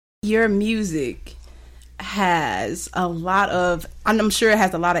Your music has a lot of, I'm sure it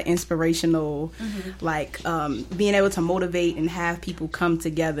has a lot of inspirational, like being able to motivate and have people come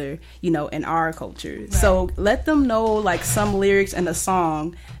together, you know, in our culture. Right. So let them know like some lyrics in a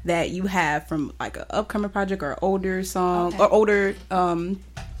song that you have from like an upcoming project or older song or older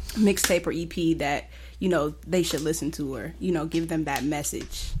mixtape or EP that, you know, they should listen to, or, you know, give them that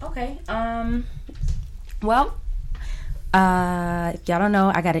message. Okay. Well, if y'all don't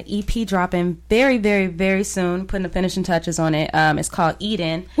know, I got an EP dropping very, very, very soon, putting the finishing touches on it. It's called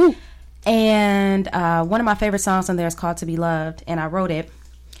Eden. Woo. And one of my favorite songs on there is called To Be Loved, and I wrote it.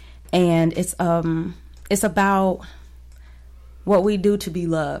 And it's about what we do to be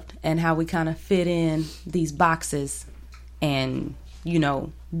loved and how we kind of fit in these boxes and, you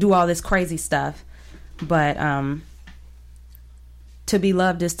know, do all this crazy stuff. But to be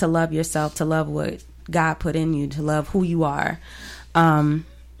loved is to love yourself, to love what God put in you, to love who you are. And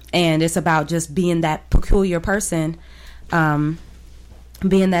it's about just being that peculiar person, being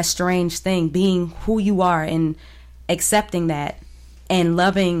that strange thing, being who you are and accepting that and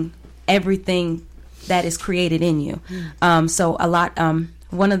loving everything that is created in you. So a lot,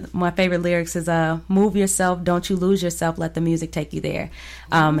 one of my favorite lyrics is move yourself, don't you lose yourself, let the music take you there.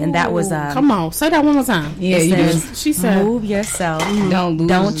 And that was come on, say that one more time. Yeah, you says, she said move yourself,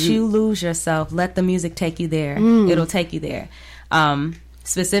 don't you lose yourself, let the music take you there. It'll take you there.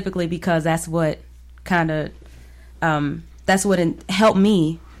 Specifically because that's what kind of that's what helped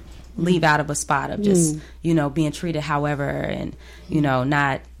me leave out of a spot of just you know, being treated however, and you know,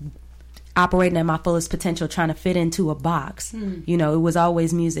 not operating at my fullest potential, trying to fit into a box. You know, it was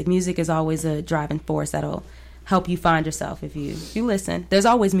always music. Music is always a driving force that'll help you find yourself if you listen. There's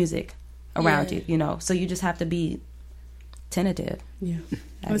always music around you, you know, so you just have to be tentative. Yeah.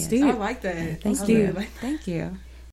 I like that. Thank you. Thank you.